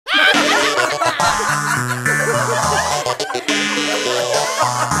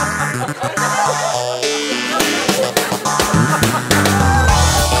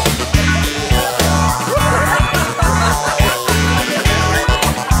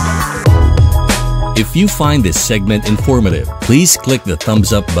If you find this segment informative, please click the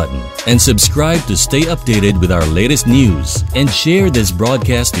thumbs up button and subscribe to stay updated with our latest news, and share this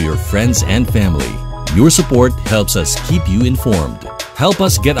broadcast to your friends and family. Your support helps us keep you informed. Help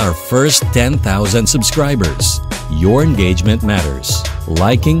us get our first 10,000 subscribers. Your engagement matters.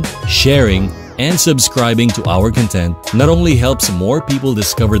 Liking, sharing, and subscribing to our content not only helps more people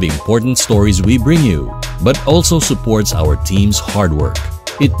discover the important stories we bring you, but also supports our team's hard work.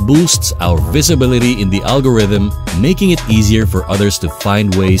 It boosts our visibility in the algorithm, making it easier for others to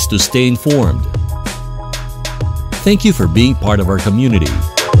find ways to stay informed. Thank you for being part of our community.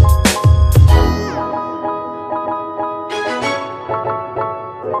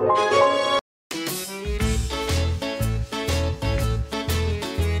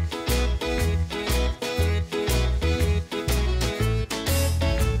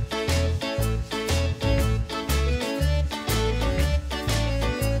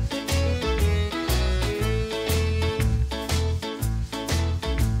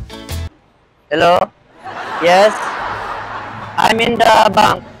 Hello? Yes? I'm in the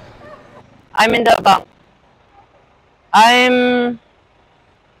bank. I'm in the bank. I'm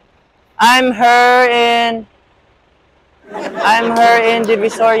her in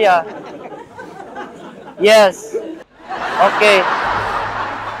Divisoria. Yes. Okay.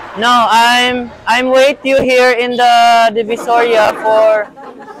 No, I'm wait you here in the Divisoria for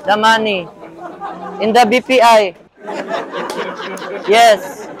the money. In the BPI.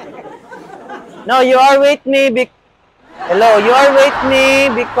 Yes. No, you are with me hello, you are with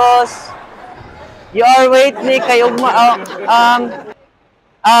me because you are with me kay ugma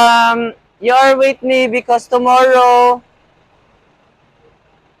you are with me because tomorrow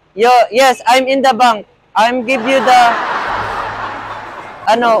yes, I'm in the bank. I'm give you the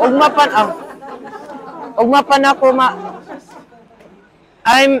ugma pan ako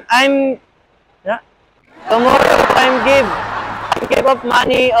tomorrow I'm give up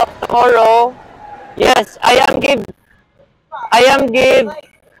money of tomorrow. Yes, I am give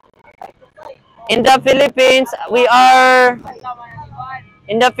in the Philippines we are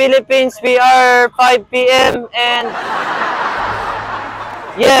 5 p.m. and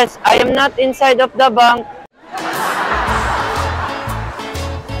yes, I am not inside of the bank.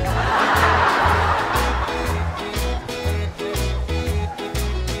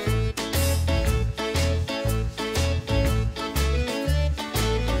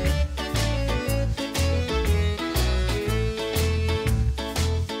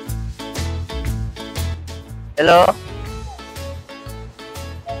 Hello?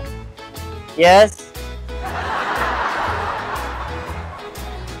 Yes?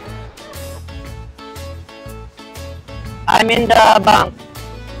 I'm in the bank.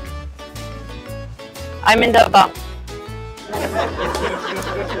 I'm in the bank.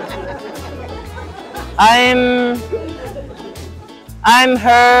 I'm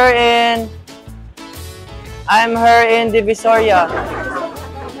her in Divisoria.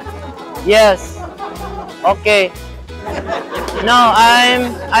 Yes. Okay. No,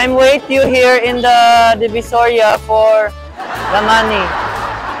 I'm wait you here in the Divisoria for the money.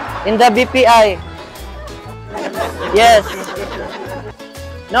 In the BPI. Yes.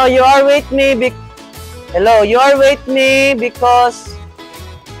 No, you are with me hello, you are with me because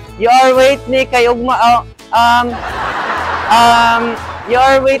you are with me kay ugma you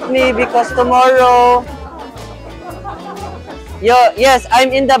are with me because tomorrow yes, I'm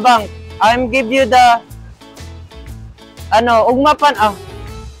in the bank. I'm give you the ugma pan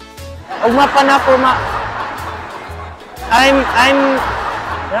ako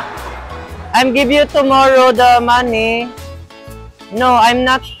I'm give you tomorrow the money. No, I'm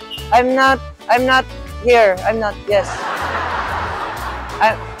not here. I'm not. Yes.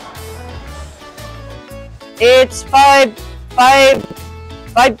 It's 5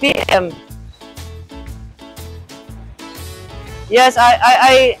 p.m. Yes,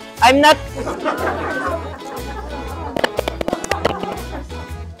 I'm not.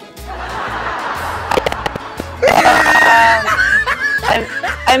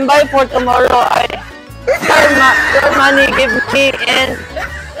 I'm buy for tomorrow. Your money give me and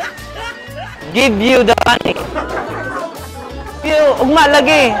give you the money. You ugma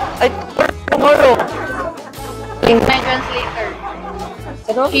lagi. Tomorrow. She's my translator.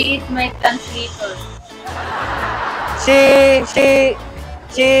 She is my translator.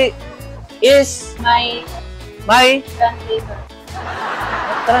 She is my translator.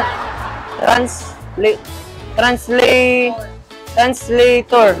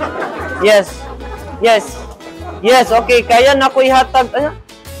 Translator. Yes. Okay, kaya na ko ihatag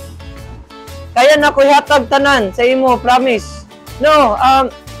Kaya na ko ihatag tanan sa imo, promise. No,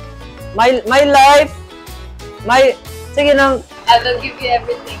 my life, sige nang, I will give you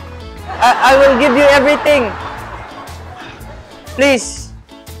everything. I will give you everything. Please.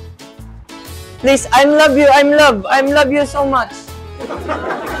 Please, I love you so much.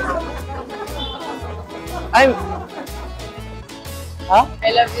 Huh?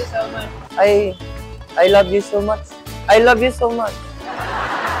 I love you so much. I love you so much. I love you so much.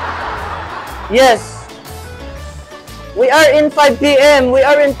 Yes. We are in 5 p.m. We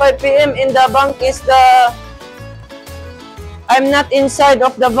are in 5 p.m. In the bank is the... I'm not inside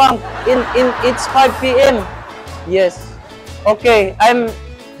of the bank. It's 5 p.m. Yes. Okay. I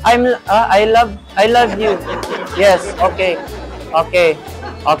love you. Yes. Okay. Okay.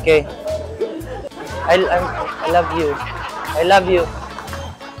 Okay. I love you. I love you.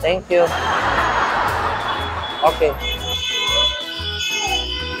 Thank you. Okay.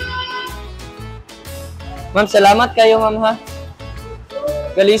 Ma'am, salamat kayo, ma'am, ha?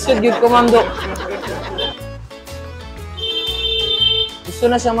 Galisod yun ko, ma'am, do. Gusto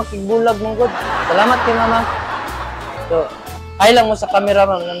na siya makigbulag, mong god. Salamat kay mama. So, ay lang mo sa camera,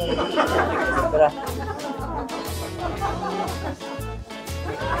 ma'am. Tara.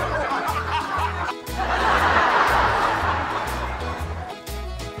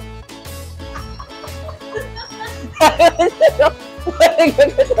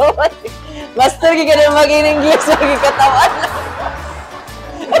 Master, ka na mag-in-English, magkikatawan lang.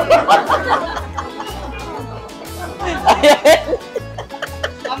 Ayan.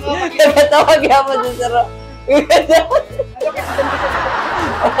 Nagkatawag yaman dyan, Saro.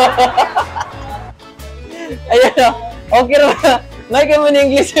 Ayan o. Okay na. May ka mo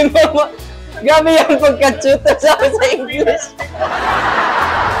na-English yung mama. Gabi yung pagka-tutor sa English.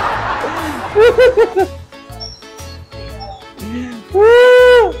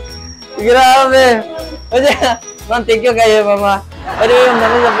 Grabe! Ma'am, thank you kayo, mama. Pwede yung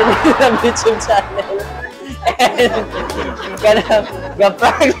namin sa Pinoy YouTube channel. And,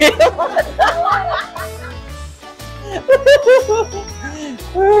 gapag yung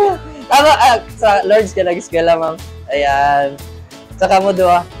tama, sa Lords ka nag-skala, ma'am. Ayan. Saka mo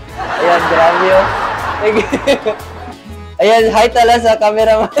doa. Ayan, grabe yun. Ayan, hi tala sa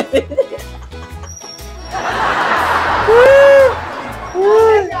camera, ma'am.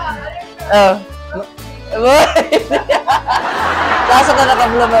 Oh. Asa ka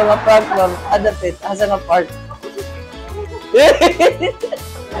nakabla mga park, ma'am? Adapit. Asa nga park?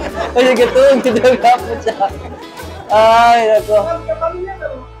 Ay, nagkatuong kinagapot siya. Ay, nako.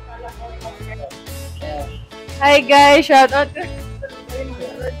 Hi guys, shout out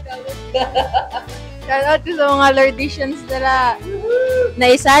to sa mga Lorditions nila.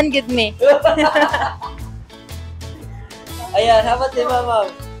 Naisan gid me. Ayan, habat din, ma'am.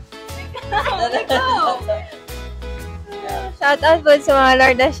 Shout out po sa mga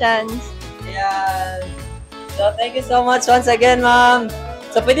Lordashans. Ayan. So, thank you so much once again, ma'am.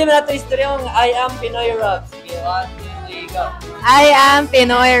 So, pwede mo natin istorya yung I am Pinoy Rap. Sige, 1, 2, 3, go. I am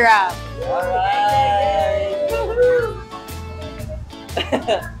Pinoy Rap. Alright.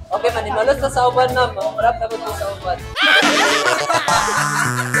 Okay, manimalos na sa uban, ma'am. Marap na po sa uban.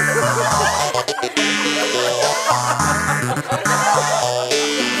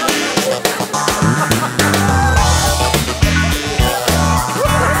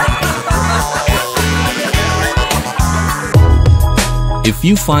 If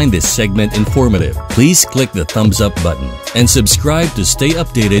you find this segment informative, please click the thumbs up button and subscribe to stay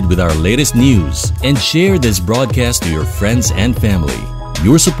updated with our latest news and share this broadcast to your friends and family.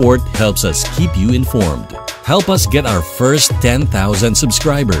 Your support helps us keep you informed. Help us get our first 10,000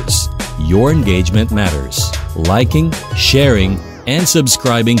 subscribers. Your engagement matters. Liking, sharing, and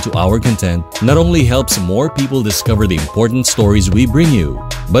subscribing to our content not only helps more people discover the important stories we bring you,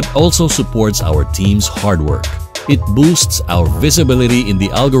 but also supports our team's hard work. It boosts our visibility in the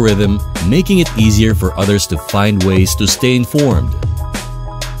algorithm, making it easier for others to find ways to stay informed.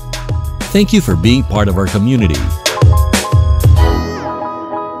 Thank you for being part of our community.